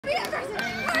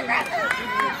You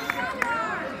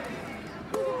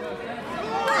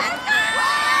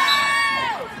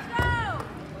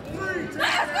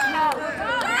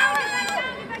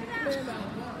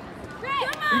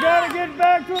gotta get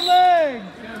back to a leg.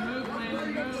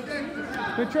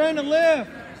 They're trying to lift.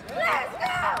 Let's go!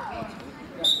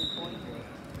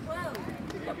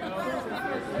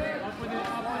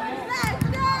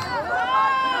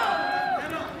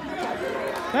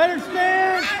 Better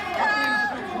stand.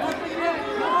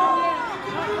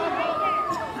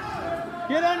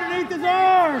 Get underneath his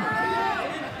arm.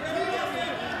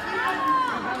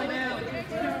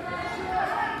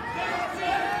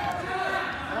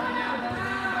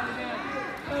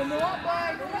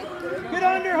 Get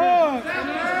under hook.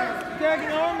 Stack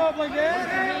your arm up like that.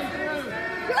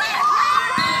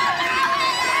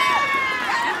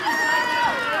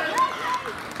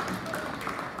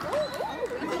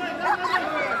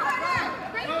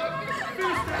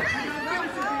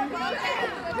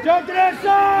 Jump to that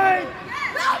side!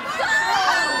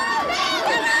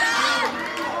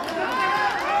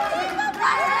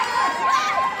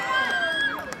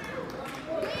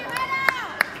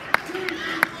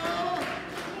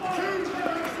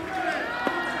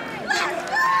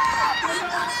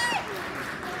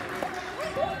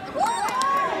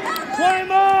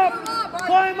 Climb up!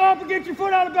 Climb up and get your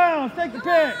foot out of bounds. Take the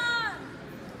pick.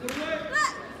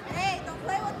 Hey, don't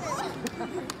play with it.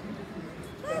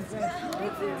 Let's go.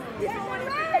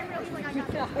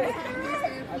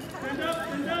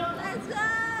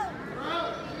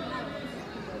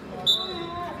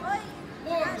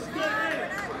 Let's go.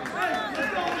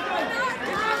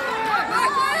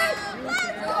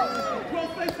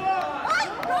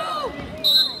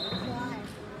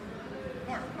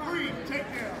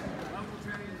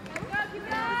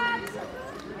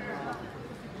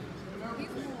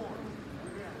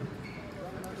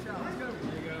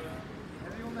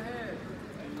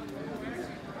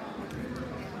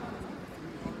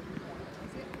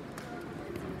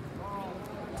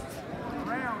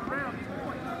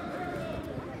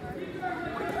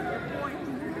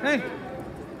 Hey,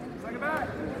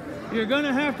 you're going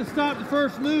to have to stop the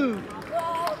first move. Let's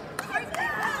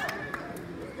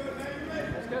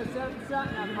go, 7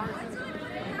 shot now, Carson.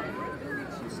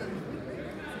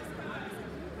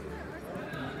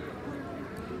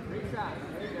 3 shots.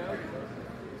 There you go.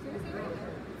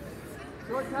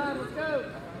 Short time, let's go.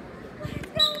 Let's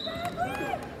go,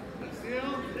 Barkley.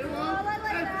 Still.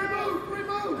 Free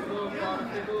move.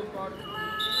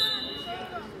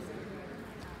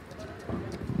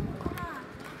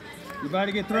 You're about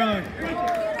to get thrown.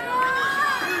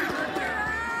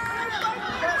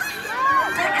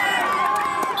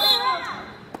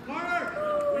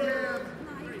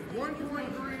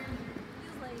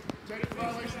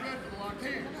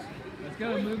 Let's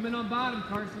go. Movement on bottom,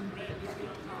 Carson. We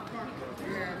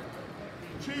have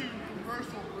 2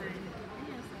 reversal green.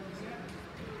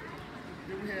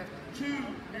 Then we have 2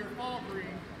 near fall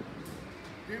green.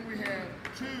 Then we have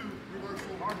 2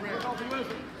 reversal red.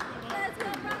 Let's go,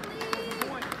 Barkley.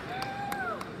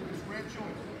 It's red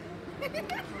choice. Green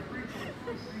choice. Green choice.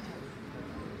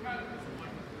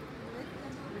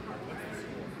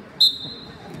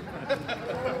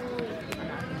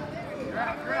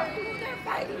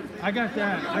 I got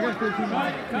that. I got 13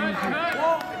 minutes.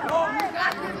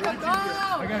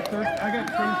 I got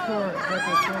 3 scores. That's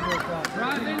a scoreboard clock.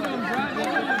 Drive into him, drive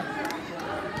into him.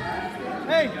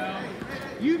 Hey,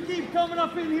 you keep coming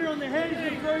up in here on the head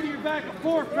and throw to your back a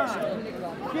 4th time.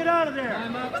 Get out of there.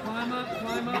 Climb up, climb up,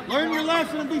 climb up. Learn your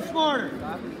lesson and be smarter.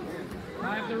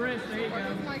 Drive the wrist. There you go.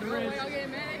 Get the wrist.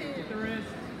 Get the wrist.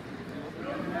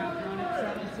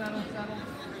 Settle.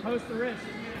 Post the wrist.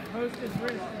 Post his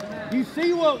wrist. You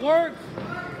see what works?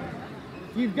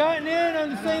 You've gotten in on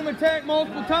the same attack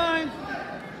multiple times.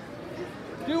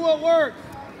 Do what works.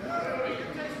 Gotta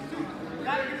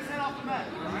get his head off the mat.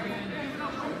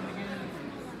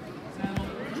 Settle.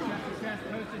 Chest.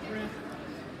 Post his wrist.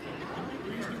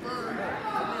 He's deferred.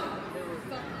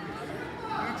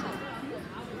 Neutral.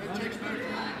 Red takes neutral.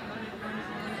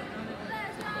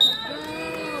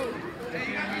 Hey,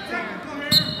 you got your technical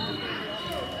here.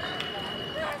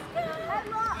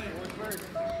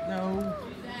 No.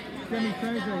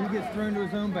 Semi-treasure, he gets thrown to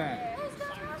his own back.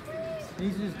 He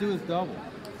needs to just do his double.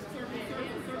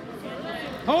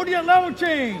 Hold your level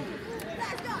change.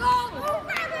 Let's go. W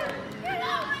Craven. Get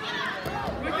out.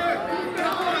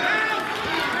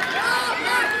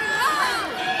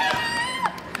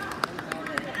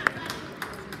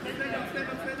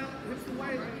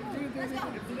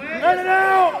 Let it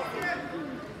out.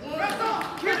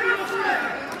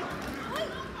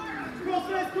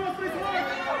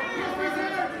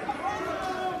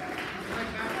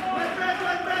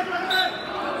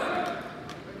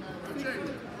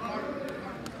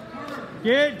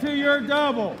 Get to your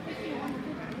double.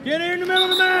 Get in the middle of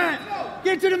the mat.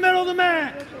 Get to the middle of the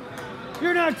mat.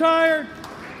 You're not tired.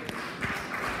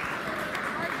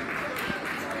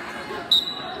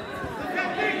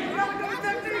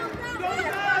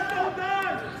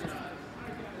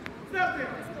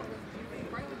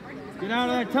 Get out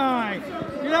of that tie.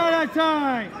 Get out of that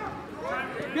tie.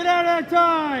 Get out of that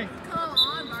tie. Come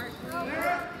on, Barkley.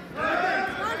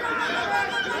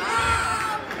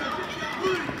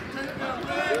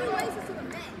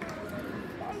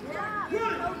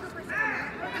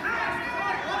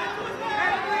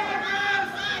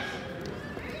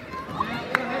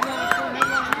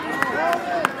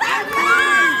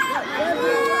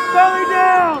 Belly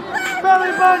down.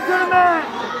 Belly button to the mat.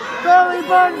 Belly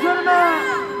button to the mat.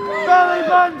 Belly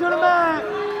button to the mat.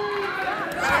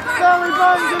 Belly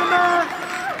button to the mat.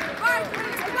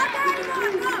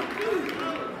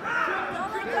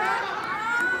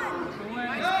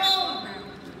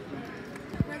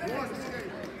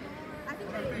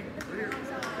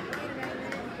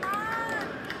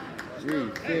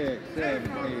 Three, 6, 7,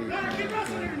 8, 9, 10,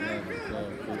 11,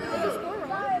 12, 13,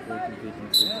 14,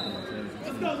 15, 16,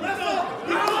 17, 18.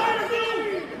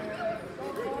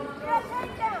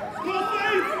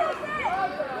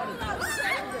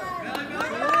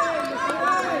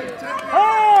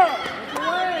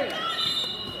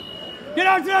 Get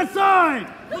out to that side!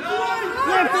 Lift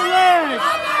the leg!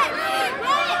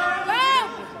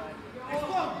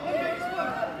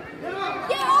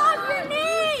 Get off your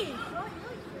knee!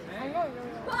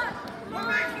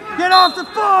 Get off the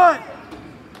foot!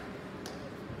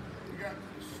 You got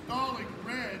stalling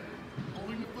red,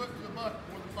 holding the foot to the butt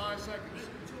more than 5 seconds.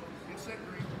 In set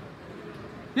green.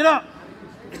 Get up!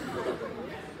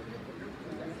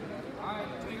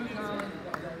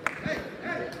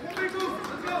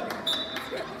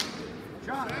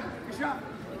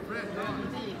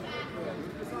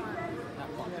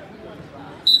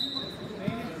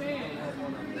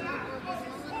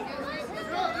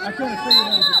 I couldn't figure it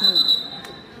out as a coach.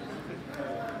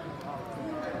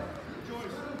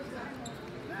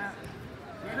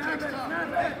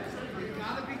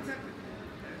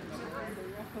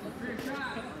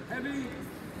 Heavy.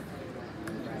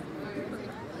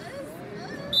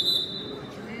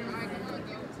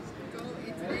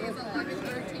 Today is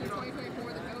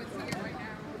 11/13/2024. The go is here right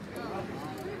now.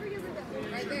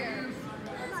 Right there.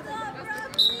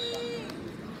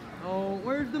 Oh,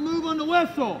 where's the move on the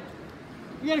whistle?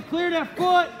 You gotta clear that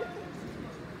foot.